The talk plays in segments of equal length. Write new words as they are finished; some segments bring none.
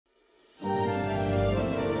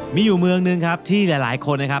มีอยู่เมืองนึงครับที่หลายๆค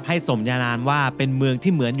นนะครับให้สมญานามว่าเป็นเมือง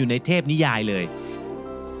ที่เหมือนอยู่ในเทพนิยายเลย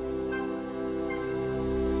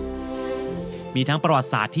มีทั้งประวัติ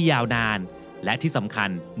ศาสตร์ที่ยาวนานและที่สำคัญ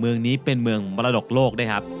เมืองนี้เป็นเมืองมรดกโลกด้วย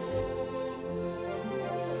ครับ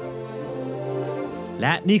แล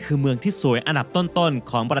ะนี่คือเมืองที่สวยอันดับต้น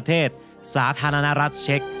ๆของประเทศสาธารณรัฐเ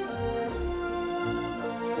ช็ก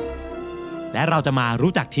และเราจะมา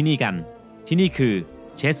รู้จักที่นี่กันที่นี่คือ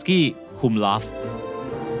เชสกี้คุมลอฟ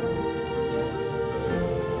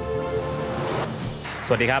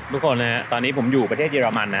สวัสดีครับทุกคนนะฮะตอนนี้ผมอยู่ประเทศเยอร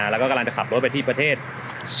มันนะแล้วก็กำลังจะขับรถไปที่ประเทศ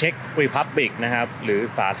เช็กรีพับลิกนะครับหรือ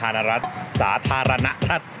สาธารณรั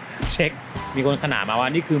ฐเช็กมีคนขนานมาว่า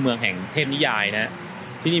นี่คือเมืองแห่งเทพนิยายนะ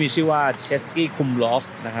ที่นี่มีชื่อว่าเชสกี้คุมลอฟ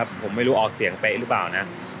นะครับผมไม่รู้ออกเสียงเป๊ะหรือเปล่านะ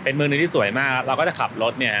เป็นเมืองนึงที่สวยมากเราก็จะขับร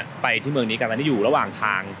ถเนี่ยไปที่เมืองนี้กันตอนนี้อยู่ระหว่างท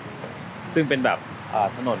างซึ่งเป็นแบบ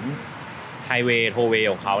ถนนไฮเวย์โทเวย์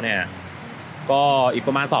ของเขาเนี่ยก็อีกป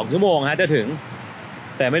ระมาณ2 ชั่วโมงฮะจะถึง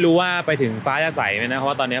แต่ไม่รู้ว่าไปถึงฟ้าจะใสไหมนะเพราะ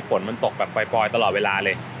ว่าตอนนี้ฝนมันตกแบบปล่อยๆตลอดเวลาเล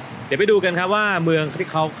ยเดี๋ยวไปดูกันครับว่าเมืองที่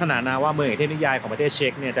เขาขนานนามว่าเมืองแห่งเทพนิยายของประเทศเช็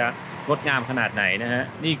กเนี่ยจะงดงามขนาดไหนนะฮะ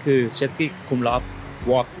นี่คือเชสกี้คุมลอฟ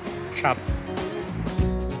วอล์กครับ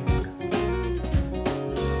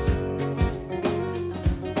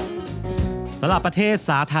สำหรับประเทศ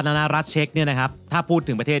สาธารณรัฐเช็กเนี่ยนะครับถ้าพูด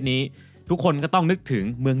ถึงประเทศนี้ทุกคนก็ต้องนึกถึง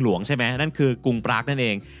เมืองหลวงใช่ไหมนั่นคือกรุงปรากนั่นเอ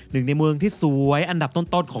งหนึ่งในเมืองที่สวยอันดับ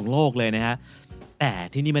ต้นๆของโลกเลยนะฮะแต่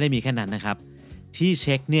ที่นี่ไม่ได้มีแค่นั้นนะครับที่เ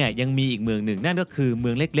ช็กเนี่ยยังมีอีกเมืองหนึ่งนั่นก็คือเมื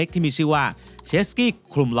องเล็กๆที่มีชื่อว่าเชสกี้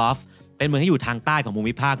ครุมลอฟเป็นเมืองที่อยู่ทางใต้ของภู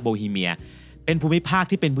มิภาคโบฮีเมียเป็นภูมิภาค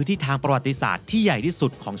ที่เป็นพื้นที่ทางประวัติศาสตร์ที่ใหญ่ที่สุ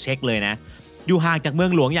ดของเช็กเลยนะอยู่ห่างจากเมือ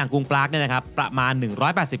งหลวงอย่างกรุงปรากเนี่ยนะครับประมาณ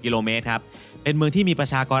180 กิโลเมตรครับเป็นเมืองที่มีประ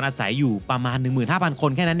ชากรอาศัยอยู่ประมาณ 15,000 ค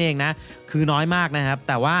นแค่นั้นเองนะคือน้อยมากนะครับ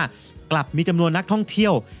แต่ว่ากลับมีจำนวนนักท่องเที่ย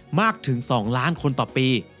วมากถึง2 ล้านคนต่อปี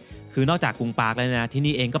คือนอกจากกรุงปรากแล้วนะที่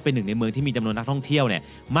นี่เองก็เป็นหนึ่งในเมืองที่มีจำนวนนักท่องเที่ยวเนี่ย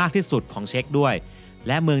มากที่สุดของเช็กด้วยแ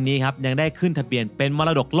ละเมืองนี้ครับยังได้ขึ้นทะเบียนเป็นมร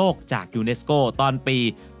ดกโลกจากยูเนสโกตอนปี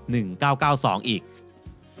 1992 อีก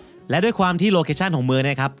และด้วยความที่โลเคชันของเมือง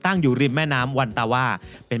นะครับตั้งอยู่ริมแม่น้ำวันตาวา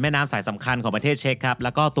เป็นแม่น้ำสายสำคัญของประเทศเช็กครับแ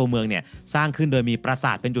ล้วก็ตัวเมืองเนี่ยสร้างขึ้นโดยมีปราส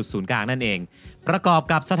าทเป็นจุดศูนย์กลางนั่นเองประกอบ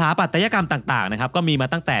กับสถาปัตยกรรมต่างๆนะครับก็มีมา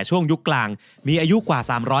ตั้งแต่ช่วงยุคกลางมีอายุกว่า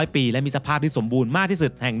300 ปีและมีสภาพที่สมบูรณ์มากที่สุ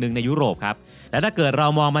ดแห่งหนึ่งในยุโรปครับและถ้าเกิดเรา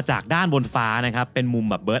มองมาจากด้านบนฟ้านะครับเป็นมุม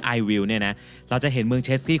แบบ Bird Eye View เนี่ยนะเราจะเห็นเมืองเช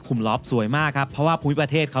สกี้คุมลอฟสวยมากครับเพราะว่าภูมิปร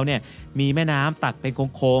ะเทศเขาเนี่ยมีแม่น้ำตัดเป็น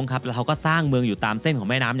โค้งๆครับแล้วเขาก็สร้างเมืองอยู่ตามเส้นของ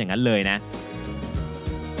แม่น้ำอย่างนั้นเลยนะ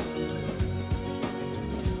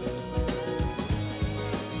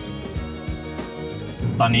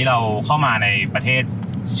ตอนนี้เราเข้ามาในประเทศ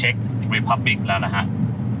เช็กรีพับลิกแล้วนะฮะ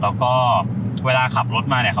แล้วก็เวลาขับรถ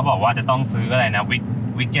มาเนี่ยเขาบอกว่าจะต้องซื้ออะไรนะ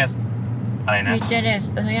วิกเกสอะไรนะวิกเกส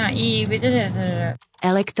ตัวอย่างวิกเกส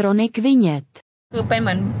Electronic Vignette คือเป็นเห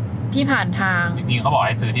มือนที่ผ่านทางจริงๆเขาบอกใ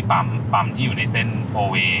ห้ซื้อที่ปั๊มที่อยู่ในเส้นโท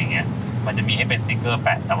เวย์อย่างเงี้ยมันจะมีให้เป็นสติ๊กเกอร์แป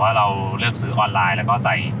ะแต่ว่าเราเลือกซื้อออนไลน์แล้วก็ใ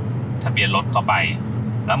ส่ทะเบียนรถเข้าไป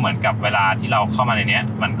แล้วเหมือนกับเวลาที่เราเข้ามาในเนี้ย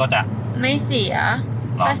มันก็จะไม่เสีย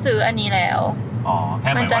ถ้าซื้ออันนี้แล้ว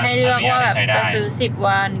มันจะให้เลือกว่าแบบจะซื้อ10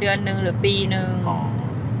 วันเดือนนึงหรือปีนึง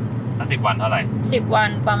แล้ว10 วันเท่าไหร่10 วัน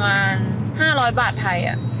ประมาณ500 บาทไทย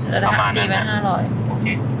อ่ะประมาณดีมัน500โอเค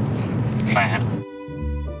ไปฮะ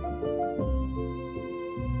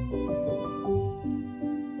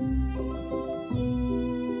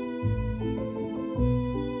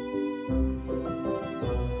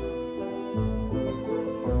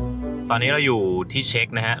ตอนนี้เราอยู่ที่เช็ก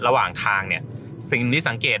นะฮะระหว่างทางเนี่ยสิ่งที่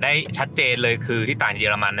สังเกตได้ชัดเจนเลยคือที่ต่างเย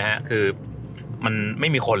อรมันนะฮะคือมันไม่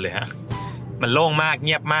มีคนเลยฮะมันโล่งมากเ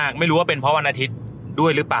งียบมากไม่รู้ว่าเป็นเพราะวันอาทิตย์ด้ว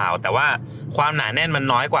ยหรือเปล่าแต่ว่าความหนาแน่นมัน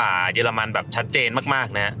น้อยกว่าเยอรมันแบบชัดเจนมาก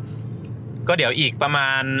ๆนะฮะก็เดี๋ยวอีกประมา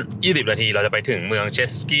ณ20 นาทีเราจะไปถึงเมืองเช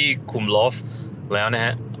สกี้คุมลอฟแล้วนะฮ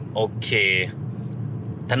ะโอเค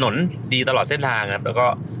ถนนดีตลอดเส้นทางครับแล้วก็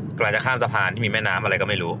กำลังจะข้ามสะพานที่มีแม่น้ำอะไรก็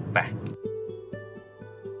ไม่รู้ไป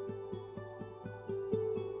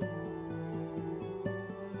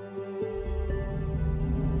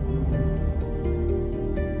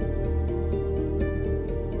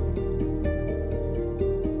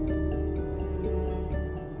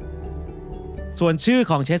ส่วนชื่อ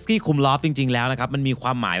ของเชสกี้คุมลอฟจริงๆแล้วนะครับมันมีคว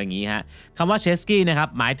ามหมายอย่างนี้ฮะคำว่าเชสกี้นะครับ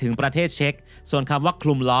หมายถึงประเทศเช็กส่วนคำว่าค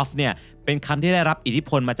ลุมลอฟเนี่ยเป็นคำที่ได้รับอิทธิพ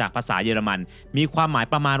ลมาจากภาษาเยอรมันมีความหมาย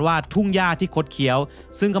ประมาณว่าทุ่งหญ้าที่คดเคี้ยว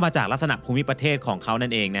ซึ่งก็มาจากลักษณะภูมิประเทศของเขานั่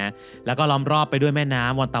นเองนะแล้วก็ล้อมรอบไปด้วยแม่น้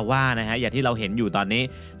ำวอนตาวานะฮะอย่างที่เราเห็นอยู่ตอนนี้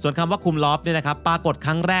ส่วนคำว่าคุมลอฟเนี่ยนะครับปรากฏค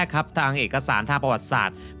รั้งแรกครับทางเอกสารทางประวัติศาสต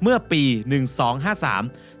ร์เมื่อปี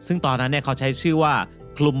1253ซึ่งตอนนั้นเนี่ยเขาใช้ชื่อว่า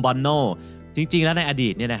คลุมบอนโนจริงๆแล้วในอดี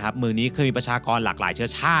ตเนี่ยนะครับเมืองนี้เคยมีประชากรหลากหลายเชื้อ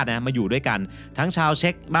ชาตินะมาอยู่ด้วยกันทั้งชาวเช็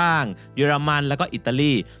กบ้างเยอรมันแล้วก็อิตา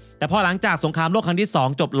ลี แต่พอหลังจากสงครามโลกครั้งที่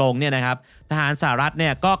2จบลงเนี่ยนะครับทหารสหรัฐเนี่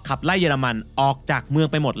ยก็ขับไล่เยอรมันออกจากเมือง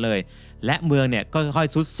ไปหมดเลยและเมืองเนี่ยก็ค่อย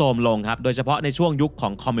ๆทรุดโทรมลงครับโดยเฉพาะในช่วงยุคขอ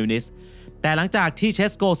งคอมมิวนิสต์แต่หลังจากที่เช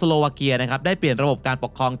สโกสโลวาเกียนะครับได้เปลี่ยนระบบการป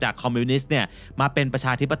กครองจากคอมมิวนิสต์เนี่ยมาเป็นประช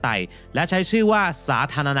าธิปไตยและใช้ชื่อว่าสา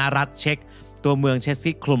ธารณรัฐเช็กตัวเมืองเชส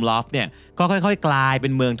กี้คลุมลอฟเนี่ยก็ค่อยๆกลายเป็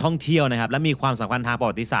นเมืองท่องเที่ยวนะครับและมีความสำคัญทางประ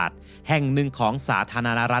วัติศาสตร์แห่งหนึ่งของสาธาร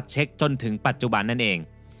ณรัฐเช็กจนถึงปัจจุบันนั่นเอง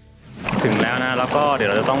ถึงแล้วนะแล้วก็เดี๋ยว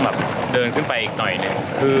เราจะต้องแบบเดินขึ้นไปอีกหน่อยนึง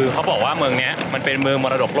คือเขาบอกว่าเมืองนี้มันเป็นเมืองม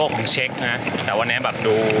รดกโลกของเช็กนะแต่วันนี้แบบ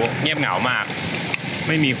ดูเงียบเหงามากไ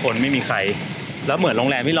ม่มีคนไม่มีใครแล้วเหมือนโรง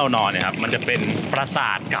แรมที่เรานอนเนี่ยครับมันจะเป็นปราส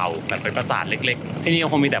าทเก่าแบบเป็นปราสาทเล็กๆที่นี่ก็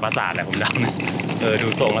คงมีแต่ปราสาทแหละผมเดานะดู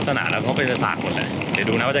ทรงลักษณะแล้วก็เป็นปราสาทหมดเลยเดี๋ยว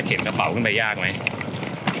ดูนะว่าจะเข็นกระเป๋าขึ้นไปยากไหม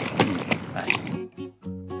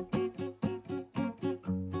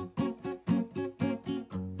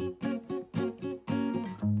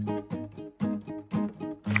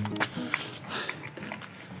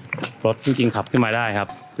รถจริงๆขับขึ้นมาได้ครับ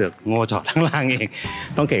เสือกโง่จอดข้างล่างเอง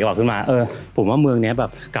ต้องเก๋กระเป๋าขึ้นมาผมว่าเมืองนี้แบ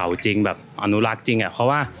บเก่าจริงแบบอนุรักษ์จริงเพราะ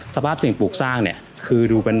ว่าสภาพสิ่งปลูกสร้างเนี่ยคือ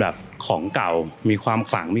ดูเป็นแบบของเก่ามีความ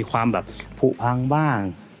ขลังมีความแบบผุพังบ้าง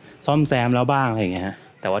ซ่อมแซมแล้วบ้างอะไรอย่างเงี้ย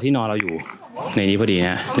แต่ว่าที่นอนเราอยู่ในนี้พอดีน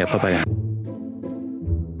ะเดี๋ยวเข้าไปกัน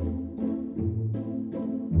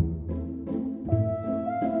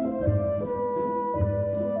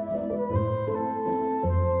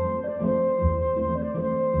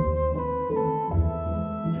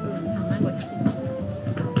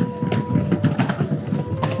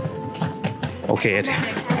โอเค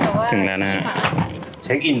ถึงแล้วนะฮะเ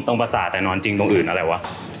ช็คอินตรงปราสาทแต่นอนจริงตรงอื่นอะไรวะ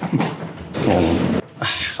งง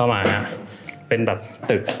เข้ามานะเป็นแบบ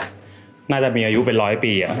ตึกน่าจะมีอายุเป็น100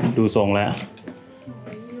 ปีดูทรงแล้ว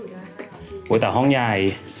โอ้แต่ห้องใหญ่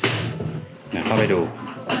นะเข้าไปดู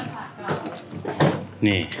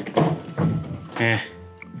นี่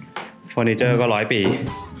เฟอร์นิเจอร์ก็100 ปี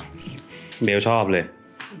เบลชอบเลย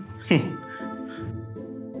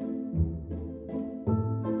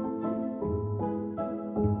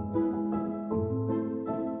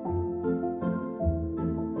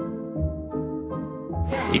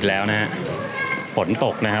อีกแล้วนะฮะฝนต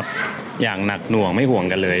กนะครับอย่างหนักหน่วงไม่ห่วง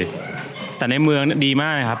กันเลยแต่ในเมืองดีมา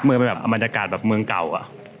กนะครับเมืองเป็นแบบบรรยากาศแบบเมืองเก่า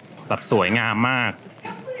แบบสวยงามมาก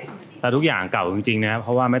แต่ทุกอย่างเก่าจริงๆนะเพ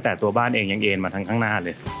ราะว่าแม้แต่ตัวบ้านเองยังเอ็นมาทางข้างหน้าเ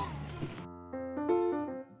ลย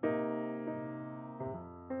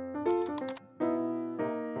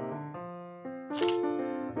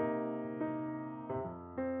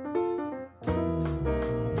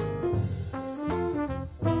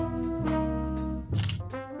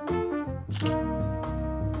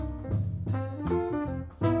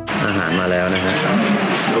อาหารมาแล้วนะฮะ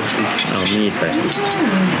เอามีดไป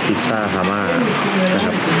พิซซ่าฮาม่านะค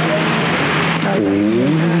รับโอ้ย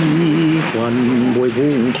ควันบวยพุ่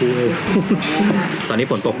งคุยตอนนี้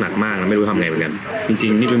ฝนตกหนักมากนะไม่รู้ทำไงเหมือนกันจริ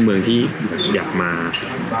งๆนี่เป็นเมืองที่อยากมา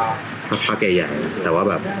สักพักใหญ่ๆแต่ว่า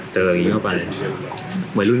แบบเจออย่างนี้เข้าไป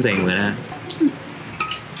วัยรุ่นเซ็งเลยนะ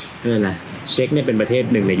นี่แหละเช็กเนี่ยเป็นประเทศ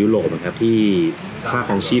หนึ่งในยุโรปนะครับที่ค่าค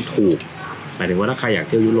รองชีพถูกหมายถึงว่าถ้าใครอยากเ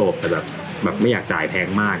ที่ยวยุโรปแต่แบบไม่อยากจ่ายแพง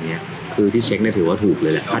มากเนี้ยคือที่เช็กเนี่ยถือว่าถูกเล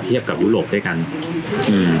ยแหละถ้าเทียบกับยุโรปด้วยกัน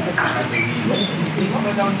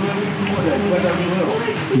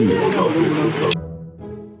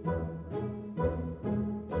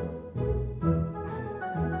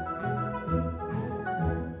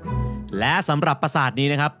และสำหรับปราสาทนี้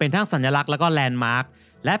นะครับเป็นทั้งสัญลักษณ์แล้วก็แลนด์มาร์ค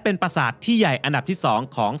และเป็นปราสาทที่ใหญ่อันดับที่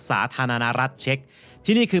2ของสาธารณรัฐเช็ก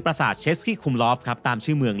ที่นี่คือปราสาทเชสกี้คุมลอฟครับตาม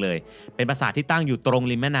ชื่อเมืองเลยเป็นปราสาทที่ตั้งอยู่ตรง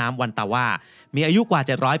ริมแม่น้ำวันตาวามีอายุกว่า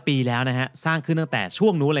700 ปีแล้วนะฮะสร้างขึ้นตั้งแต่ช่ว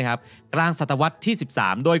งนู้นเลยครับกลางศตวรรษที่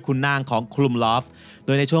13โดยขุนนางของคลุมลอฟโด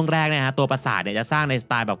ยในช่วงแรกนะฮะตัวปราสาทเนี่ยจะสร้างในส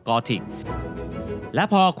ไตล์แบบกอธิกและ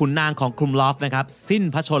พอขุนนางของคลุมลอฟนะครับสิ้น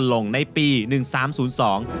พระชนม์ลงในปี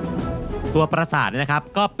1302ตัวปราสาทนะครับ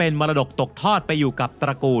ก็เป็นมรดกตกทอดไปอยู่กับต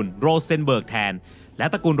ระกูลโรเซนเบิร์กแทนและ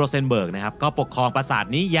ตระกูลโรเซนเบิร์กนะครับก็ปกครองปราสาท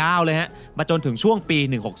นี้ยาวเลยฮะมาจนถึงช่วงปี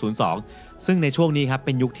1602ซึ่งในช่วงนี้ครับเ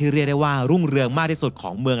ป็นยุคที่เรียกได้ว่ารุ่งเรืองมากที่สุดข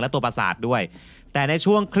องเมืองและตัวปราสาทด้วยแต่ใน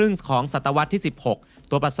ช่วงครึ่งของศตวรรษที่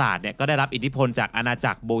16ตัวปราสาทเนี่ยก็ได้รับอิทธิพลจากอาณา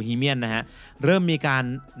จักรโบฮีเมียนนะฮะเริ่มมีการ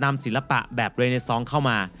นำศิลปะแบบเรเนซองส์เข้า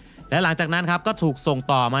มาและหลังจากนั้นครับก็ถูกส่ง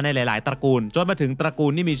ต่อมาในหลายๆตระกูลจนมาถึงตระกู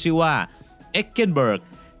ลที่มีชื่อว่าเอ็กเกนเบิร์ก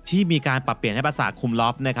ที่มีการปรับเปลี่ยนให้ปราสาทคุมล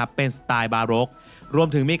อฟนะครับเป็นสไตล์บาโรกรวม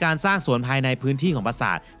ถึงมีการสร้างสวนภายในพื้นที่ของปราส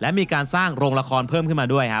าทและมีการสร้างโรงละครเพิ่มขึ้นมา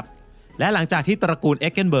ด้วยครับและหลังจากที่ตระกูลเอ็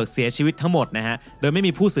กเกนเบิร์กเสียชีวิตทั้งหมดนะฮะโดยไม่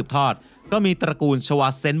มีผู้สืบทอดก็มีตระกูลชวา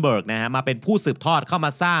เซนเบิร์กนะฮะมาเป็นผู้สืบทอดเข้าม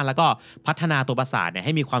าสร้างแล้วก็พัฒนาตัวปราสาทเนี่ยใ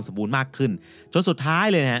ห้มีความสมบูรณ์มากขึ้นจนสุดท้าย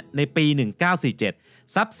เลยนะฮะในปี1947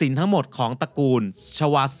 ทรัพย์สินทั้งหมดของตระกูลช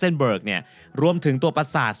วาเซนเบิร์กเนี่ยรวมถึงตัวปรา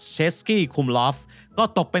สาทเชสกี้คุมลอฟก็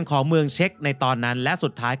ตกเป็นของเมืองเช็กในตอนนั้นและสุ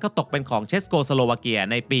ดท้ายก็ตกเป็นของเชสโกสโลวาเกีย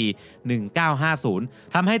ในปี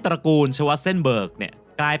 1950 ทำให้ตระกูลชวาเซนเบิร์กเนี่ย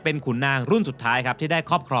กลายเป็นขุนนางรุ่นสุดท้ายครับที่ได้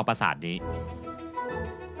ครอบครองปราสาทนี้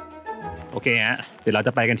โอเคฮะเดี๋ยวเราจ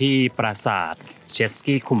ะไปกันที่ปราสาทเชส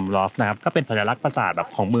กี้คุมลอฟนะครับก็เป็นสัญลักษณ์ปราสาทแบบ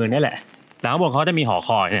ของเมืองนี่แหละแล้วข้างบนเขาจะมีหอค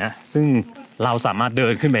อยนะซึ่งเราสามารถเดิ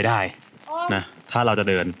นขึ้นไปได้นะถ้าเราจะ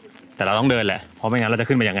เดินแต่เราต้องเดินแหละเพราะไม่งั้นเราจะ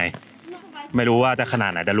ขึ้นไปยังไงไม่รู้ว่าจะขนา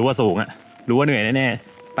ดไหนแต่รู้ว่าสูงอะรู้ว่าเหนื่อยแน่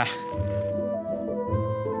ๆไป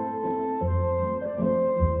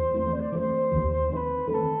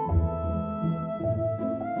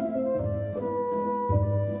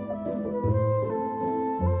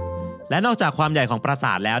และนอกจากความใหญ่ของปราส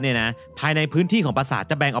าทแล้วเนี่ยนะภายในพื้นที่ของปราสาท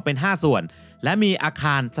จะแบ่งออกเป็น5ส่วนและมีอาค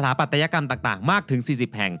ารสถาปัตยกรรมต่างๆมากถึง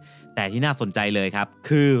40แห่งแต่ที่น่าสนใจเลยครับ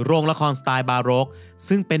คือโรงละครสไตล์บาโรก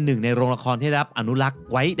ซึ่งเป็นหนึ่งในโรงละครที่ได้รับอนุรักษ์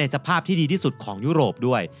ไว้ในสภาพที่ดีที่สุดของยุโรป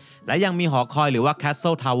ด้วยและยังมีหอคอยหรือว่า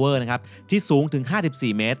Castle Tower นะครับที่สูงถึง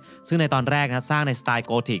54เมตรซึ่งในตอนแรกนะสร้างในสไตล์โ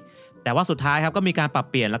กธิกแต่ว่าสุดท้ายครับก็มีการปรับ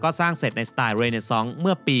เปลี่ยนแล้วก็สร้างเสร็จในสไตล์เรเนซองส์เ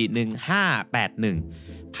มื่อปี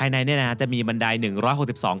 1581ภายในเนี่ยนะจะมีบันได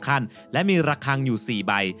162ขั้นและมีระฆังอยู่4ใ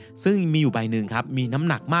บซึ่งมีอยู่ใบหนึ่งครับมีน้ำ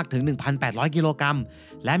หนักมากถึง 1,800 กิโลกรัม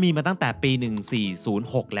และมีมาตั้งแต่ปี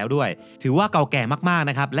 1406 แล้วด้วยถือว่าเก่าแก่มากๆ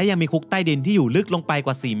นะครับและยังมีคุกใต้ดินที่อยู่ลึกลงไปก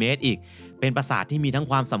ว่า4เมตรอีกเป็นปราสาทที่มีทั้ง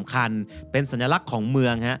ความสำคัญเป็นสัญลักษณ์ของเมื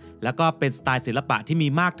องฮะแล้วก็เป็นสไตล์ศิลปะที่มี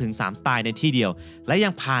มากถึง3สไตล์ในที่เดียวและยั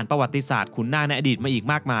งผ่านประวัติศาสตร์ขุนนางในอดีตมาอีก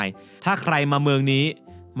มากมายถ้าใครมาเมืองนี้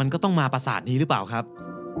มันก็ต้องมาปราสาทนี้หรือเปล่าครับ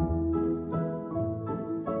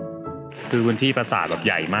คือพื้นที่ปราสาทแบบใ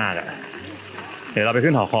หญ่มากอะเดี๋ยวเราไป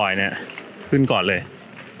ขึ้นหอคอยเนี่ยขึ้นก่อนเลย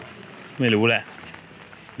ไม่รู้แหละ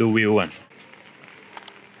ดูวิวก่อน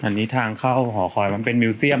อันนี้ทางเข้าหอคอยมันเป็นมิ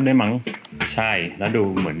วเซียมด้วยมั้งใช่แล้วดู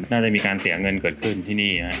เหมือนน่าจะมีการเสียเงินเกิดขึ้นที่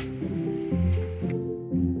นี่นะ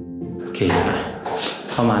โอเค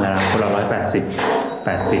เข้ามาแล้วนะคนละ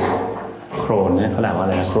180โครนเนี่ยเขาเรียกว่าอะ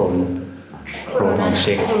ไรนะโครนของเ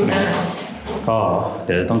ช็กก็เ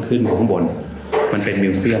ดี๋ยวจะต้องขึ้นข้างบนมันเป็นมิ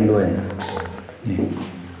วเซียมด้วยนี่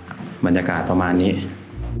บรรยากาศประมาณนี้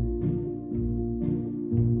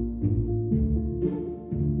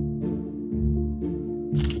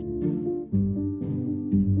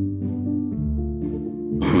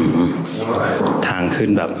ทางขึ้น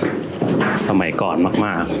แบบสมัยก่อนม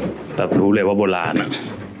ากๆแบบรู้เลยว่าโบราณอะ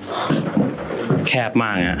แคบม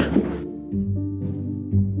ากอะ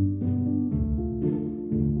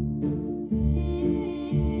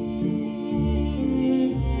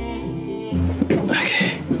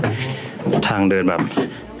ทางเดินแบบ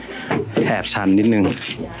แอบชันนิดนึง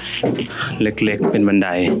เล็กๆเป็นบันได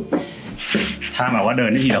ถ้าแบบว่าเดิน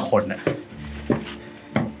ได้ทีละคนน่ะ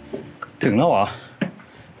ถึงแล้วเหรอ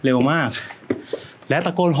เร็วมากและต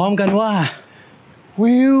ะโกนพร้อมกันว่า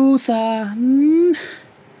วิวสัน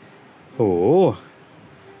โห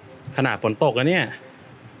ขนาดฝนตกแล้วเนี่ย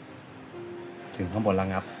ถึงข้างบนแล้ว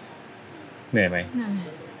ครับเหนื่อยไหม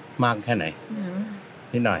มากแค่ไหน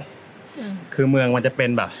นิดหน่อยคือเมืองมันจะเป็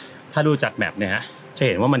นแบบถ้าดูจากแมปเนี่ยฮะจะเ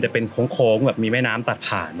ห็นว่ามันจะเป็นโค้งๆแบบมีแม่น้ำตัด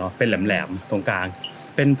ผ่านเนาะเป็นแหลมๆตรงกลาง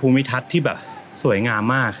เป็นภูมิทัศน์ที่แบบสวยงาม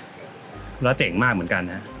มากแล้วเจ๋งมากเหมือนกัน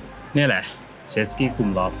นะนี่แหละเชสกี้คุม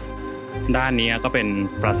ลอฟด้านนี้ก็เป็น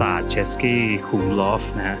ปราสาทเชสกี้คุมลอฟ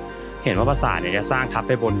นะฮะเห็นว่าปราสาทเนี่ยจะสร้างทับไ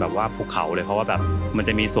ปบนแบบว่าภูเขาเลยเพราะว่าแบบมันจ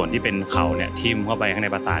ะมีส่วนที่เป็นเขาเนี่ยทิ่มเข้าไปข้างใน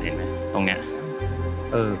ปราสาทเห็นไหมตรงเนี้ย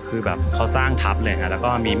คือแบบเขาสร้างทับเลยฮะแล้วก็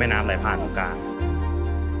มีแม่น้ำไหลผ่านตรงกลาง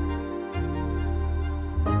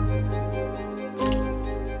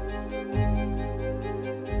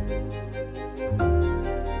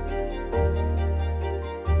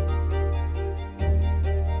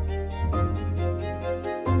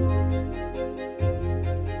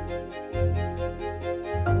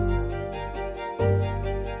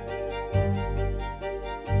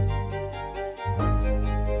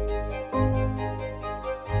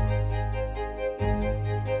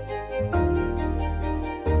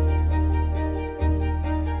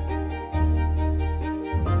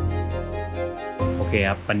โอเค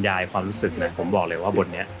ครับบรรยายความรู้สึกนะผมบอกเลยว่าบท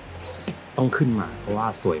เนี้ยต้องขึ้นมาเพราะว่า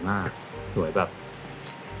สวยมากสวยแบบ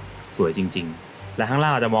สวยจริงๆและข้างล่า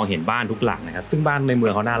งเราจะมองเห็นบ้านทุกหลังนะครับซึ่งบ้านในเมือ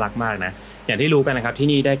งเขาน่ารักมากนะอย่างที่รู้กันนะครับที่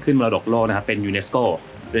นี่ได้ขึ้นมรดกโลกนะครับเป็นยูเนสโก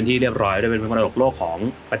เป็นที่เรียบร้อยด้วยเป็นมรดกโลกของ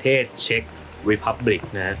ประเทศเช็กรีพับลิก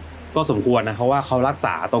นะก็สมควรนะเพราะว่าเขารักษ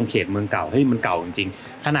าตรงเขตเมืองเก่าเฮ้ยมันเก่าจริง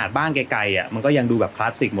ๆขนาดบ้านไกลๆอ่ะมันก็ยังดูแบบคลา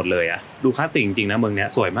สสิกหมดเลยอ่ะดูคลาสสิกจริงๆนะเมืองเนี้ย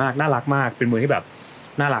สวยมากน่ารักมากเป็นเมืองที่แบบ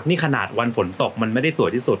น่ารักนี่ขนาดวันฝนตกมันไม่ได้สวย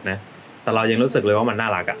ที่สุดนะแต่เรายังรู้สึกเลยว่ามันน่า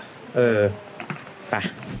รักอ่ะไป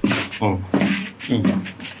โอ้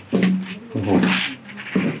โห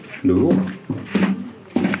ดู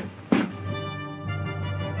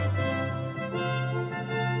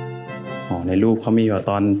ในรูปเขามีอยู่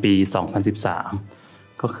ตอนปี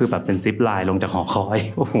 2013 ก็คือแบบเป็นซิปไลน์ลงจากหอคอย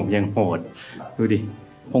โอ้โหยังโหดดูดิ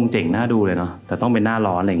คงเจ๋งน่าดูเลยเนาะแต่ต้องเป็นหน้า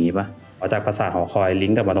ร้อนอะไรอย่างงี้ป่ะออกจากปราสาทหอคอยลิ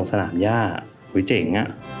งก์กลับมาตรงสนามหญ้าเจ๋งอะ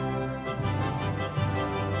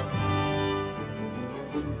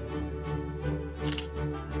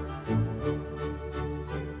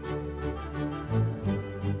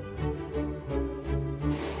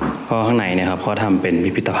ก็ข้างในเนี่ยครับเขาทำเป็น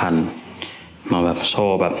พิพิธภัณฑ์มาแบบโช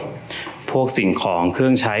ว์แบบพวกสิ่งของเครื่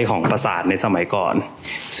องใช้ของปราสาทในสมัยก่อน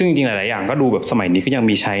ซึ่งจริงๆหลายๆอย่างก็ดูแบบสมัยนี้ก็ยัง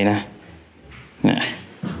มีใช้นะเนี่ย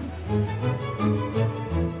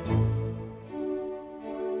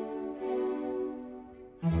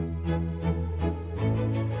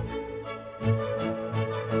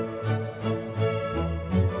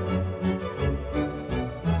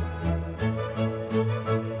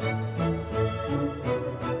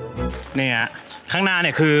ข้างหน้าเ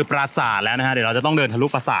นี่ยคือปราสาทแล้วนะฮะเดี๋ยวเราจะต้องเดินทะลุ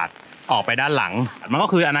ปราสาทออกไปด้านหลังมันก็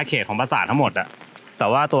คืออาณาเขตของปราสาททั้งหมดอะแต่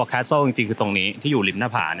ว่าตัวแคสเซิลจริงๆคือตรงนี้ที่อยู่ริมหน้า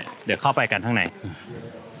ผาเนี่ยเดี๋ยวเข้าไปกันข้างใน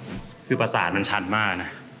คือปราสาทมันชันมากนะ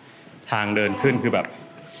ทางเดินขึ้นคือแบบ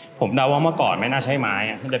ผมเดาว่าเมื่อก่อนไม่น่าใช่ไม้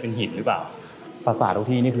น่าจะเป็นหินหรือเปล่าปราสาททุก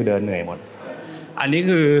ที่นี่คือเดินเหนื่อยหมดอันนี้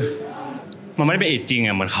คือมันไม่ได้เป็นอิฐจริงอ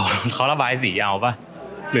ะเหมือนเขาระบายสีเอาปะ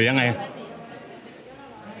หรือยังไง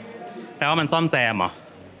แต่ว่ามันซ่อมแซมเหรอ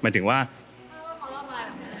หมายถึงว่า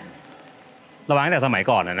ระวังตั้งแต่สมัย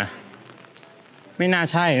ก่อนนะไม่น่า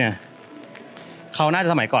ใช่นะเขาน่าจะ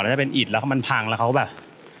สมัยก่อนน่าจะเป็นอิฐแล้วมันพังแล้วเขาแบบ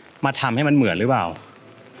มาทำให้มันเหมือนหรือเปล่า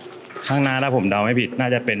ข้างหน้าถ้าผมเดาไม่ผิดน่า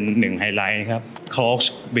จะเป็นหนึ่งไฮไลท์ครับ Cloak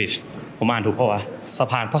Bridge ผมอ่านถูกเพราะว่าสะ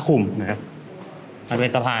พานพระคลุมนะครับมันเป็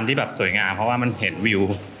นสะพานที่แบบสวยงามเพราะว่ามันเห็นวิว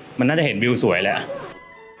มันน่าจะเห็นวิวสวยแหละ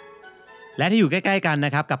และที่อยู่ใกล้ๆกันน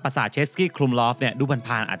ะครับกับปราสาทเชสกี้คลุมลอฟเนี่ยดู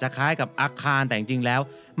ผ่านๆอาจจะคล้ายกับอาคารแต่จริงๆแล้ว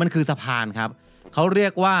มันคือสะพานครับเขาเรี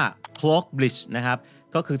ยกว่า Cloak Bridge นะครับ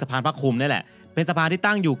ก็คือสะพานพระคลุมนี่แหละเป็นสะพานที่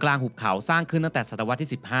ตั้งอยู่กลางหุบเขาสร้างขึ้นตั้งแต่ศตวรรษที่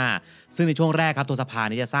15ซึ่งในช่วงแรกครับตัวสะพาน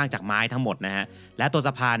นี้จะสร้างจากไม้ทั้งหมดนะฮะและตัวส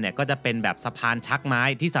ะพานเนี่ยก็จะเป็นแบบสะพานชักไม้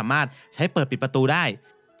ที่สามารถใช้เปิดปิดประตูได้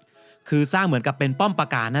คือสร้างเหมือนกับเป็นป้อมปรา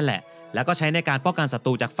การนั่นแหละแล้วก็ใช้ในการป้องกันศัต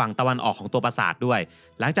รูจากฝั่งตะวันออกของตัวปราสาทด้วย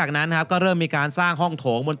หลังจากนั้นครับก็เริ่มมีการสร้างห้องโถ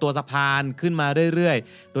งบนตัวสะพานขึ้นมาเรื่อย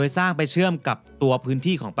ๆโดยสร้างไปเชื่อมกับตัวพื้น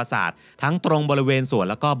ที่ของปราสาททั้งตรงบริเวณสวน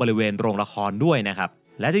แล้วก็บริเวณโรงละครด้วยนะครับ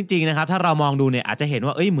และจริงๆนะครับถ้าเรามองดูเนี่ยอาจจะเห็น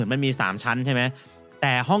ว่าเหมือนมันมี3ชั้นใช่ไหมแ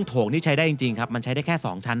ต่ห้องโถงที่ใช้ได้จริงๆครับมันใช้ได้แค่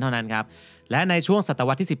2ชั้นเท่านั้นครับและในช่วงศตว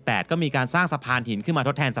รรษที่18ก็มีการสร้างสะพานหินขึ้นมาท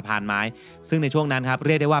ดแทนสะพานไม้ซึ่งในช่วงนั้นครับเ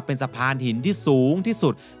รียกได้ว่าเป็นสะพานหินที่สูงที่สุ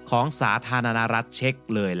ดของสาธารณรัฐเช็ก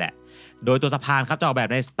เลยแหละโดยตัวสะพานครับจะออกแบบ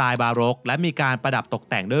ในสไตล์บาโรกและมีการประดับตก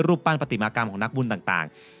แต่งด้วยรูปปั้นประติมากรรมของนักบุญต่าง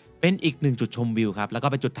ๆเป็นอีกหนึ่งจุดชมวิวครับแล้วก็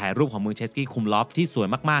เป็นจุดถ่ายรูปของเมืองเชสกี้คุมลอฟที่สวย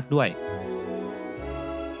มากๆด้วย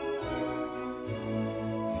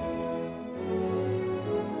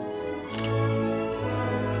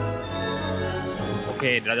โอเค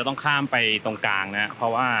เดี๋ยวเราจะต้องข้ามไปตรงกลางนะเพรา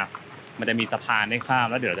ะว่ามันจะมีสะพานให้ข้าม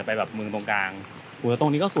แล้วเดี๋ยวจะไปแบบเมืองตรงกลางตร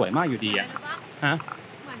งนี้ก็สวยมากอยู่ดีอะฮะ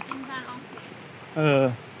เหมือนจินดาลอง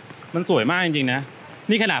มันสวยมากจริงๆนะ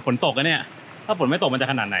นี่ขนาดฝนตกแล้วเนี่ยถ้าฝนไม่ตกมันจะ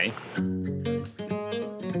ขนาดไหน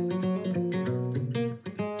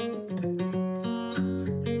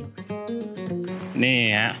นี่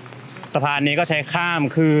ฮะสะพานนี้ก็ใช้ข้าม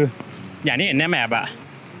คืออย่างที่เห็นในแมปอะ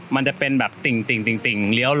มันจะเป็นแบบติ่ง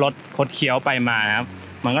เลี้ยวรถคดเคี้ยวไปมาครับ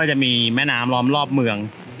มันก็จะมีแม่น้ำล้อมรอบเมือง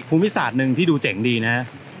ภูมิศาสตร์หนึ่งที่ดูเจ๋งดีนะ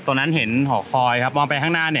ตรงนั้นเห็นหอคอยครับมองไปข้า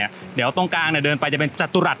งหน้าเนี่ยเดี๋ยวตรงกลางเนี่ยเดินไปจะเป็นจั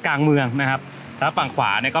ตุรัสกลางเมืองนะครับแล้วฝั่งขว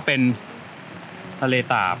าเนี่ยก็เป็นทะเล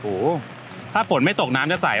สาบถ้าฝนไม่ตกน้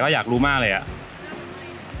ำจะใสว่าอยากรู้มากเลยอ่ะ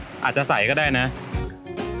อาจจะใสก็ได้นะ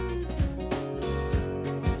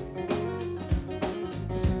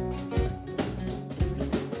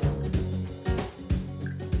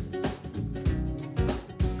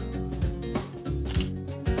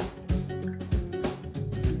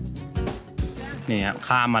นี่ครับ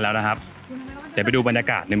ข้ามมาแล้วนะครับเดี๋ยวไปดูบรรยา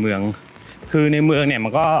กาศในเมืองคือในเมืองเนี่ยมั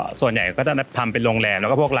นก็ส่วนใหญ่ก็จะทำเป็นโรงแรมแล้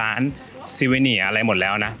วก็พวกร้านซิเวเนียอะไรหมดแล้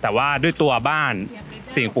วนะแต่ว่าด้วยตัวบ้าน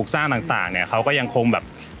สิ่งปลูกสร้างต่างๆเนี่ยเขาก็ยังคงแบบ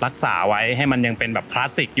รักษาไว้ให้มันยังเป็นแบบคลา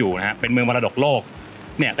สสิกอยู่นะฮะเป็นเมืองมรดกโลก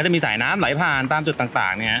เนี่ยก็จะมีสายน้ำไหลผ่านตามจุดต่า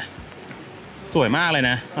งๆเนี่ยสวยมากเลย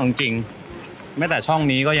นะจริงๆแม้แต่ช่อง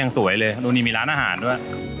นี้ก็ยังสวยเลยดูนี่มีร้านอาหารด้วย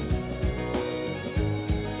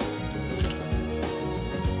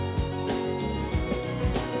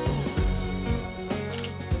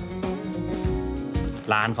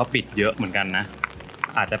ร้านเขาปิดเยอะเหมือนกันนะ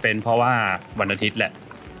อาจจะเป็นเพราะว่าวันอาทิตย์แหละ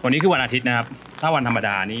วันนี้คือวันอาทิตย์นะครับถ้าวันธรรมด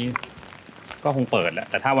านี่ก็คงเปิดแหละ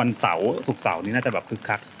แต่ถ้าวันเสาร์ศุกร์เสาร์นี่น่าจะแบบคึก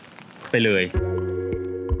คักไปเลย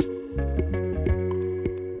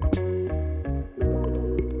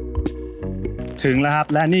ถึงแล้วครับ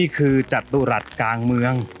และนี่คือจัตุรัสกลางเมือ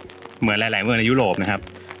งเหมือนหลายๆเมืองในยุโรปนะครับ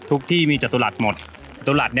ทุกที่มีจัตุรัสหมดจั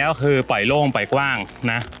ตุรัสเนี้ยก็คือปล่อยโล่งปล่อยกว้าง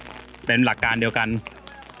นะเป็นหลักการเดียวกัน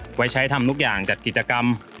ไว้ใช้ทำทุกอย่างจัดกิจกรรม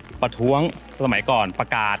ประท้วงสมัยก่อนประ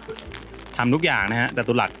กาศทำทุกอย่างนะฮะจั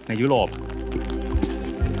ตุรัสในยุโรป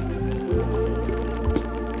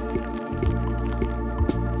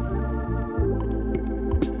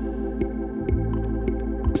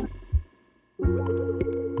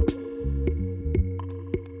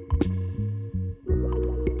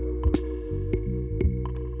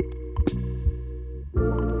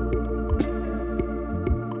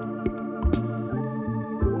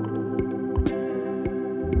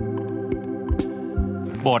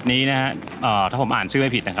โบสถ์นี้นะฮะถ้าผมอ่านชื่อไ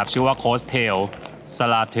ม่ผิดนะครับชื่อว่า Kostel ส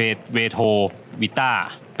ลาเทเวโทวิต้า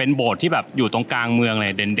เป็นโบสถ์ที่แบบอยู่ตรงกลางเมืองเล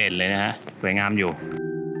ยเด่นๆเลยนะฮะสวยงามอยู่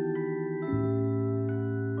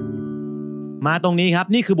มาตรงนี้ครับ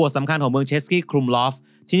นี่คือโบสถ์สำคัญของเมืองเชสกี้ครุมลอฟ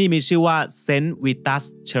ที่นี่มีชื่อว่าเซนต์วิตัส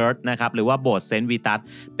เชิร์ชนะครับหรือว่าโบสถ์เซนต์วิตัส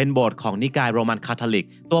เป็นโบสถ์ของนิกายโรมันคาทอลิก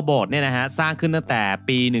ตัวโบสถ์เนี่ยนะฮะสร้างขึ้นตั้งแต่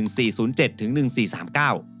ปี1407ถึง1439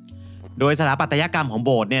โดยสถาปัตยกรรมของโ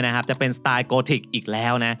บสถ์เนี่ยนะครับจะเป็นสไตล์โกธิกอีกแล้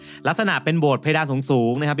วนะลักษณะเป็นโบสถ์เพดานสู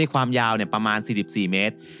งๆนะครับมีความยาวเนี่ยประมาณ44เม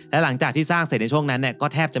ตรและหลังจากที่สร้างเสร็จในช่วงนั้นเนี่ยก็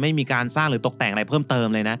แทบจะไม่มีการสร้างหรือตกแต่งอะไรเพิ่มเติม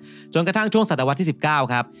เลยนะจนกระทั่งช่วงศตวรรษที่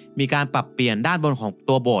19ครับมีการปรับเปลี่ยนด้านบนของ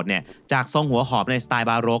ตัวโบสถ์เนี่ยจากทรงหัวหอบในสไตล์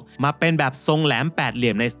บาโรกมาเป็นแบบทรงแหลมแปดเหลี่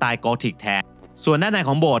ยมในสไตล์โกธิกแทนส่วนด้านในข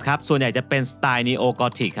องโบสถ์ครับส่วนใหญ่จะเป็นสไตล์นีโอกอ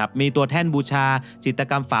ธิกครับมีตัวแท่นบูชาจิตร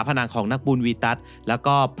กรรมฝาผนังของนักบุญวีตัสแล้ว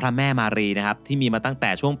ก็พระแม่มารีนะครับที่มีมาตั้งแต่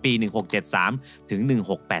ช่วงปี1673ถึง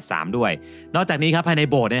1683ด้วยนอกจากนี้ครับภายใน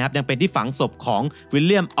โบสถ์นะครับยังเป็นที่ฝังศพของวิลเ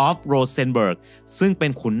ลียมออฟโรเซนเบิร์กซึ่งเป็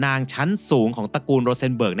นขุนนางชั้นสูงของตระกูลโรเซ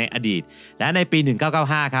นเบิร์กในอดีตและในปี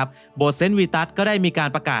1995ครับโบสถ์เซนต์วีตัสก็ได้มีการ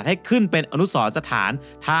ประกาศให้ขึ้นเป็นอนุสรณ์สถาน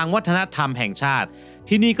ทางวัฒนธรรมแห่งชาติ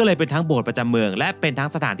ที่นี่ก็เลยเป็นทั้งโบสถ์ประจำเมืองและเป็นทั้ง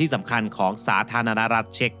สถานที่สำคัญของสาธารณรัฐ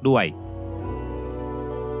เช็กด้วย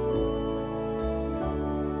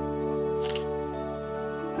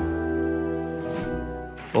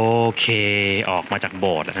โอเคออกมาจากโบ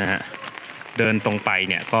สถ์นะฮะเดินตรงไป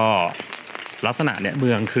เนี่ยก็ลักษณะเนี่ยเ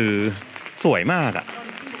มืองคือสวยมากอ่ะ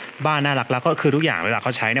บ้านน่ารักแล้วก็คือทุกอย่างเวลาเข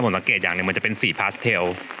าใช้เนี่ยผมสังเกตอย่างนึงมันจะเป็นสีพาสเทล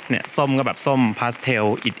เนี่ยส้มก็แบบส้มพาสเทล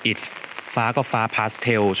อิดฟ้าก็ฟ้าพาสเท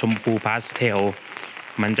ลชมพูพาสเทล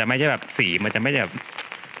มันจะไม่ใช่แบบสีมันจะไม่แบบ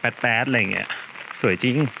แป๊ดๆอะไรเงี้ยสวยจ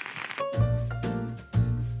ริง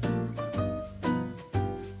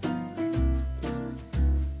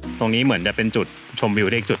ตรงนี้เหมือนจะเป็นจุดชมวิว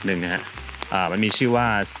ได้อีกจุดหนึ่งนะฮะมันมีชื่อว่า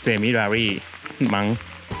Seminarni มั้ง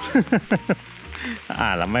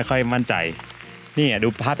แล้วไม่ค่อยมั่นใจนี่ดู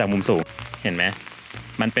ภาพจากมุมสูงเห็นไหม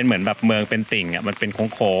มันเป็นเหมือนแบบเมืองเป็นติ่งอ่ะมันเป็น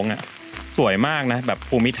โค้งๆอ่ะสวยมากนะแบบ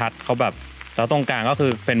ภูมิทัศน์เขาแบบแล้วตรงกลางก็คื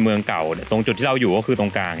อเป็นเมืองเก่าเนี่ยตรงจุดที่เราอยู่ก็คือตร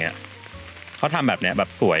งกลางเนี่ยเขาทำแบบเนี้ยแบบ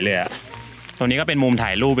สวยเลยอะตรงนี้ก็เป็นมุมถ่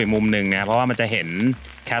ายรูปอีกมุมหนึ่งนะเพราะว่ามันจะเห็น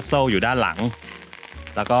แคสเซิลอยู่ด้านหลัง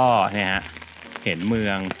แล้วก็เนี่ยฮะเห็นเมื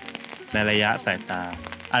องในระยะสายตา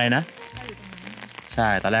อะไรนะใช่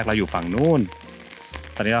ตอนแรกเราอยู่ฝั่งนู้น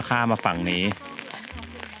ตอนนี้เราข้ามมาฝั่งนี้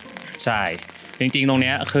ใช่จริงๆตรง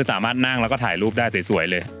นี้คือสามารถนั่งแล้วก็ถ่ายรูปได้สวย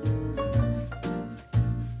ๆเลย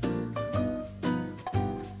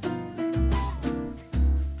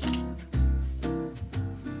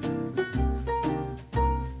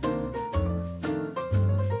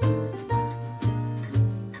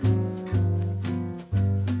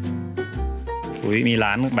มี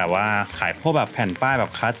ร้านแบบว่าขายพวกแบบแผ่นป้ายแบ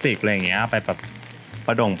บคลาสสิกอะไรอย่างเงี้ยไปแบบป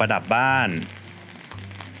ระดับบ้าน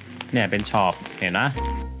เนี่ยเป็นช็อปเห็นนะ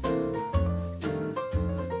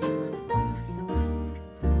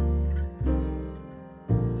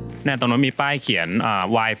เนี่ยตรงนั้นมีป้ายเขียน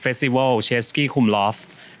Wine Festival Cesky Krumlov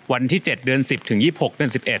วันที่7เดือน10ถึง26เดือ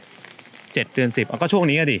น11 7เดือน10ก็ช่วง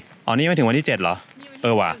นี้อ่ะดินี่ไม่ถึงวันที่7เหรอ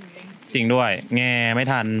ว่ะจริงด้วยแง่ไม่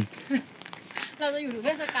ทันเราจะอยู่ถึงเ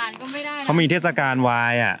ทศกาลก็ไม่ได้เขามีเทศกาลวา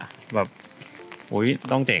ยอ่ะแบบ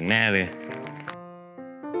ต้องเจ๋งแน่เลย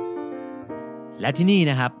และที่นี่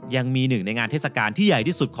นะครับยังมีหนึ่งในงานเทศกาลที่ใหญ่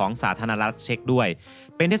ที่สุดของสาธารณรัฐเช็กด้วย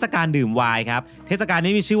เป็นเทศกาลดื่มไวน์ครับเทศกาล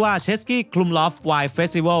นี้มีชื่อว่า Cesky Krumlov Wine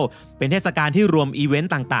Festival เป็นเทศกาลที่รวมอีเวน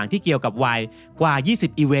ต์ต่างๆที่เกี่ยวกับไวน์กว่า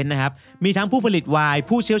20อีเวนต์นะครับมีทั้งผู้ผลิตไวน์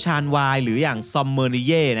ผู้เชี่ยวชาญไวน์หรืออย่างซอมเมอร์นิเ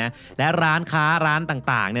ย่นะและร้านค้าร้าน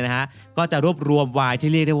ต่างๆเนี่ยนะฮะก็จะรวบรวมไวน์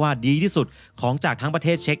ที่เรียกได้ว่าดีที่สุดของจากทั้งประเท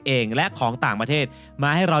ศเช็กเองและของต่างประเทศมา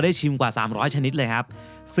ให้เราได้ชิมกว่า300ชนิดเลยครับ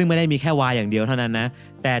ซึ่งไม่ได้มีแค่ไวน์อย่างเดียวเท่านั้นนะ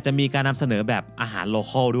แต่จะมีการนำเสนอแบบอาหารโล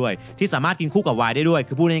คอลด้วยที่สามารถกินคู่กับไวน์ได้ด้วย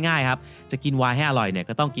คือพูดง่ายๆครับจะกินไวน์ให้อร่อยเนี่ย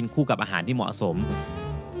ก็ต้องกินคู่กับอาหารที่เหมาะสม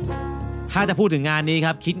ถ้าจะพูดถึงงานนี้ค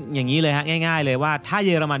รับคิดอย่างนี้เลยฮะง่ายๆเลยว่าถ้าเย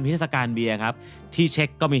อรมันมีเทศกาลเบียร์ครับที่เช็ก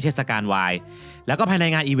ก็มีเทศกาลไวน์แล้วก็ภายใน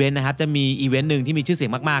งานอีเวนต์นะครับจะมีอีเวนต์หนึ่งที่มีชื่อเสีย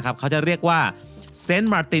งมากๆครับเขาจะเรียกว่าเซน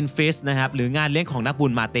ต์มาร์ตินฟีสนะครับหรืองานเลี้ยงของนักบุ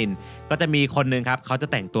ญมาร์ตินก็จะมีคนหนึ่งครับเขาจะ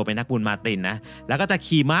แต่งตัวเป็นนักบุญมาร์ตินนะแล้วก็จะ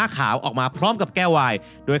ขี่ม้าขาวออกมาพร้อมกับแก้วไวน์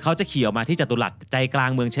โดยเขาจะขี่ออกมาที่จัตุรัสใจกลา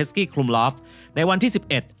งเมืองเชสกี้ครุมลอฟในวันที่11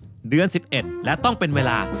เดือน11และต้องเป็นเว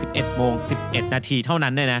ลา 11:11 นาทีเท่านั้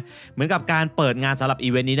นเนี่ยนะเหมือนกับการเปิดงานสำหรับอี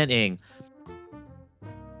เวนต์นี้นั่นเอง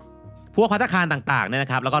พวกภัตตาคารต่างๆเนี่ยน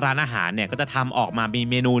ะครับแล้วก็ร้านอาหารเนี่ยก็จะทำออกมามี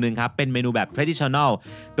เมนูนึงครับเป็นเมนูแบบ traditional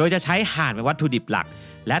โดยจะใช้ห่านเป็นวัตถุดิบหลัก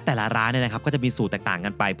และแต่ละร้านเนี่ยนะครับก็จะมีสูตรแตกต่างกั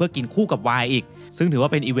นไปเพื่อกินคู่กับไวน์อีกซึ่งถือว่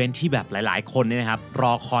าเป็นอีเวนท์ที่แบบหลายๆคนเนี่ยนะครับร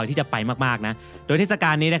อคอยที่จะไปมากๆนะโดยเทศก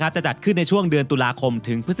าลนี้นะครับจะจัดขึ้นในช่วงเดือนตุลาคม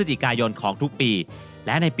ถึงพฤศจิกายนของทุกปีแ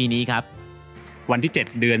ละในปีนี้ครับวันที่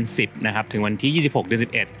7เดือน10นะครับถึงวันที่26เดือน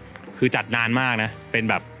11คือจัดนานมากนะเป็น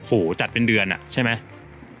แบบโหจัดเป็นเดือนอะใช่ไหม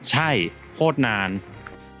ใช่โคตรนาน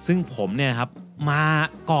ซึ่งผมเนี่ยครับมา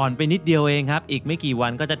ก่อนไปนิดเดียวเองครับอีกไม่กี่วั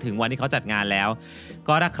นก็จะถึงวันที่เขาจัดงานแล้ว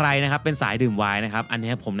ก็ถ้าใครนะครับเป็นสายดื่มไวน์นะครับอัน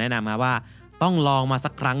นี้ผมแนะนำมาว่าต้องลองมาสั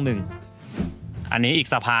กครั้งหนึ่งอันนี้อีก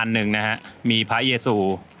สะพานหนึ่งนะฮะมีพระเยซู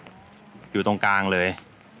อยู่ตรงกลางเลย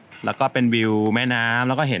แล้วก็เป็นวิวแม่น้ำแ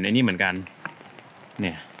ล้วก็เห็นไอ้นี่เหมือนกันเ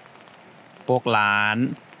นี่ยพวกร้าน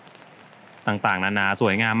ต่างๆนานาส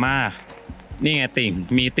วยงามมากนี่ไงติ่ง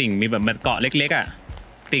มีแบบเกาะเล็กๆอ่ะ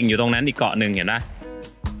ติ่งอยู่ตรงนั้นอีกเกาะหนึ่งเห็นไหม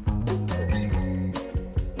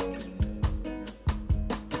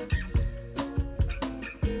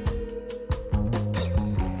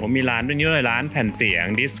ผมมีร้านด้วยเยอะเลยร้านแผ่นเสียง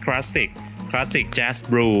This Classic Jazz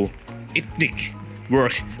Brew Iddic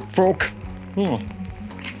Work Folk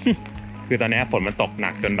คือตอนนี้ฝนมันตกหนั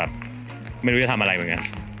กจนแบบไม่รู้จะทำอะไรเหมือนกัน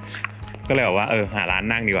ก็เลยบอกว่าหาร้าน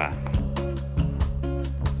นั่งดีกว่า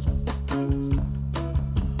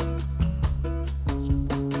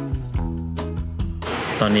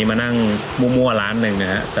ตอนนี้มานั่งมั่วๆร้านหนึ่งน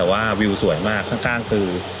ะฮะแต่ว่าวิวสวยมากข้างๆคือ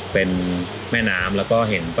เป็นแม่น้ำแล้วก็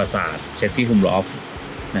เห็นปราสาทเชสกี้คุมลอฟ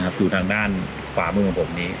นะครับอยู่ทางด้านขวามือของผม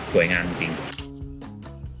นี้สวยงามจริง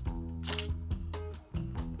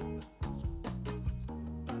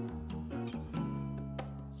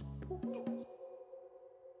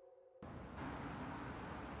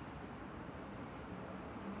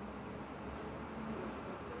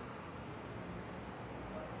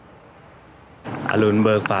อรุณเ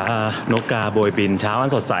บิกฟ้านกกาโบยบินเช้าอัน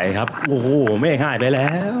สดใสครับโอ้โหเมฆหายไปแล้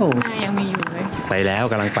วยังมีอยู่เลยไปแล้ว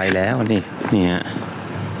กำลังไปแล้วนี่ฮะ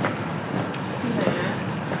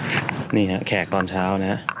นี่ฮะแขกตอนเช้าน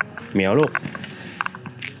ะเหมียวลูก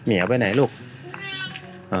เหมียวไปไหนลูก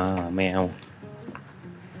แมว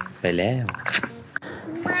ไปแล้ว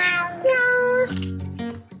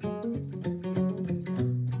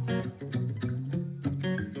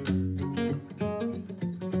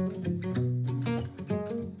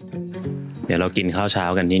เดี๋ยวเรากินข้าวเช้า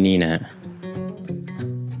กันที่นี่นะฮะ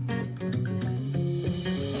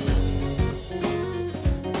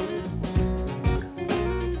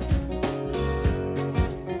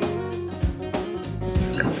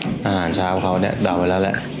อาหารเช้าเขาเนี่ยเดาไว้แล้วแห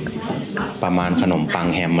ละประมาณขนมปัง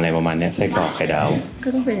แฮมอะไรประมาณนี้ไส้กรอกไข่ดาวก็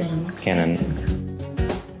ต้องเป็นอย่างนั้นแค่นั้น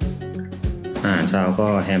อาหารเช้าก็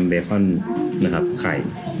แฮมเบคอนนะครับไข่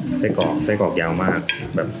ไส้กรอกยาวมาก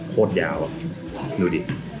แบบโคตรยาวดูดิ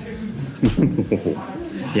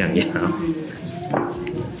อย่างยาว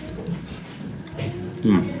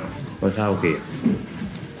รสชาติโอเค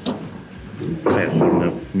แปลกครั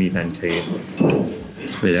บมีแพนเค้ก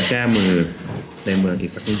เดี๋ยวจะแก้มือในเมืองอี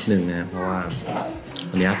กสักนิดนึงนะเพราะว่า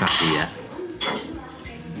วันนี้อากาศดีอะ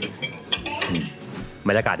บ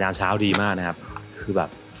รรยากาศยามเช้าดีมากนะครับคือแบบ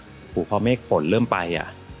พอเมฆฝนเริ่มไปอ่ะ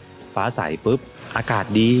ฟ้าใสปุ๊บอากาศ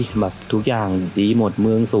ดีแบบทุกอย่างดีหมดเ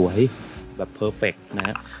มืองสวยแบบเพอร์เฟกต์นะฮ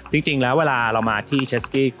ะจริงๆแล้วเวลาเรามาที่เชส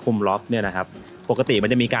กี้คุมลอฟเนี่ยนะครับปกติมัน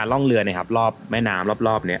จะมีการล่องเรือนะครับรอบแม่น้ำร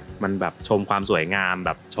อบๆเนี่ยมันแบบชมความสวยงามแบ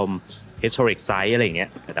บชม historic site อะไรอย่างเงี้ย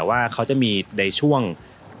แต่ว่าเขาจะมีในช่วง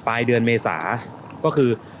ปลายเดือนเมษาก็คือ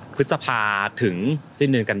พฤษภาถึงสิ้น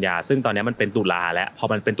เดือนกันยาซึ่งตอนนี้มันเป็นตุลาแล้วพอ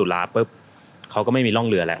มันเป็นตุลาปุ๊บเขาก็ไม่มีล่อง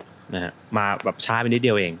เรือแล้วนะฮะมาแบบช้าไปนิดเ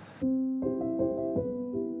ดียวเอง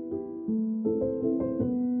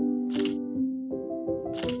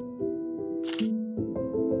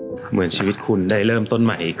เหมือนชีวิตคุณได้เริ่มต้นใ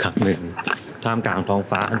หม่อีกครั้งหนึ่งท่ามกลางท้อง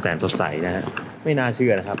ฟ้าอันแสนสดใสนะฮะไม่น่าเชื่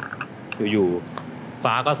อนะครับอยู่ๆ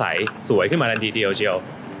ฟ้าก็ใสสวยขึ้นมาทันทีเดียวเชียว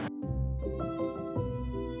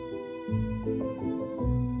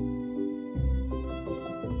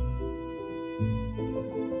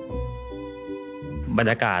บรร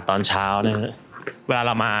ยากาศตอนเช้านะฮะเวลาเ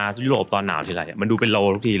รามายุโรปตอนหนาวทีไรมันดูเป็นโล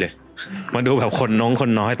ทุกทีเลยมันดูแบบคน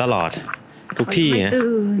น้อยตลอด ทุกที่ไง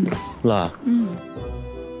เหรอ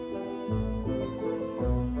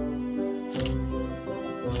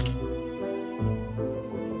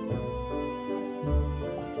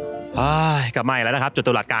กลับมาอีกแล้วนะครับจั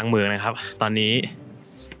ตุรัสกลางเมืองนะครับตอนนี้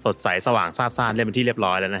สดใสสว่างซาบซ่านเรียบเป็นที่เรียบ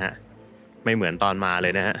ร้อยแล้วนะฮะไม่เหมือนตอนมาเล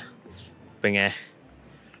ยนะฮะเป็นไง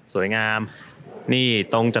สวยงามนี่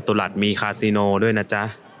ตรงจัตุรัสมีคาสิโนด้วยนะจ๊ะ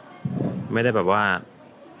ไม่ได้แบบว่า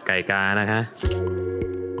ไก่กานะคะ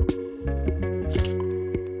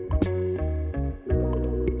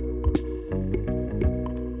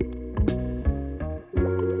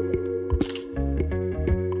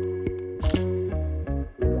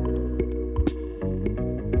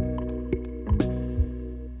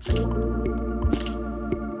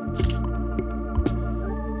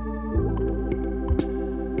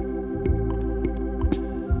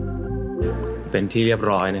เป็นที่เรียบ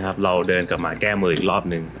ร้อยนะครับเราเดินกลับมาแก้มืออีกรอบ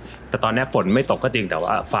นึงแต่ตอนนี้ฝนไม่ตกก็จริงแต่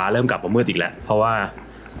ว่าฟ้าเริ่มกลับมามืดอีกแล้วเพราะว่า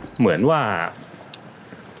เหมือนว่า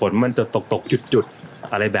ฝนมันจะตกหยุด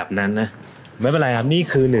อะไรแบบนั้นนะไม่เป็นไรครับนี่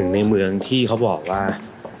คือหนึ่งในเมืองที่เขาบอกว่า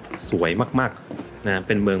สวยมากๆนะเ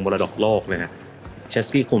ป็นเมืองมรดกโลกนะฮะเชส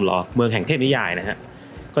กี้คุมลอเมืองแห่งเทพนิยายนะฮะ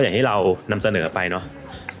ก็อย่างที่เรานำเสนอไปเนาะ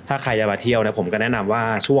ถ้าใครจะมาเที่ยวนะผมก็แนะนำว่า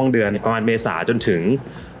ช่วงเดือนประมาณเมษาจนถึง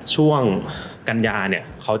ช่วงกันยาเนี่ย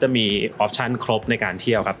เขาจะมีออปชันครบในการเ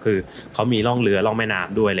ที่ยวครับคือเขามีล่องเรือล่องแม่น้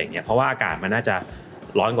ำด้วยอะไรเงี้ยเพราะว่าอากาศมันน่าจะ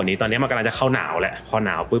ร้อนกว่านี้ตอนนี้มันกำลังจะเข้าหนาวแหละพอห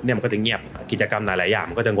นาวปุ๊บเนี่ยมันก็จะเงียบกิจกรรมหลายๆอย่าง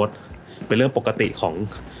มันก็จะงดเป็นเรื่องปกติของ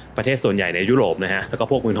ประเทศส่วนใหญ่ในยุโรปนะฮะแล้วก็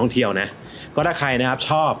พวกเมืองท่องเที่ยวนะก็ถ้าใครนะครับ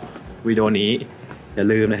ชอบวิดีโอนี้อย่า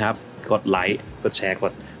ลืมนะครับกดไลค์กดแชร์ก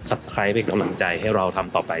ด Subscribe เป็นกำลังใจให้เราท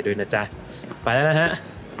ำต่อไปด้วยนะจ๊ะไปแล้วนะฮะ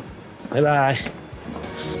บ๊ายบาย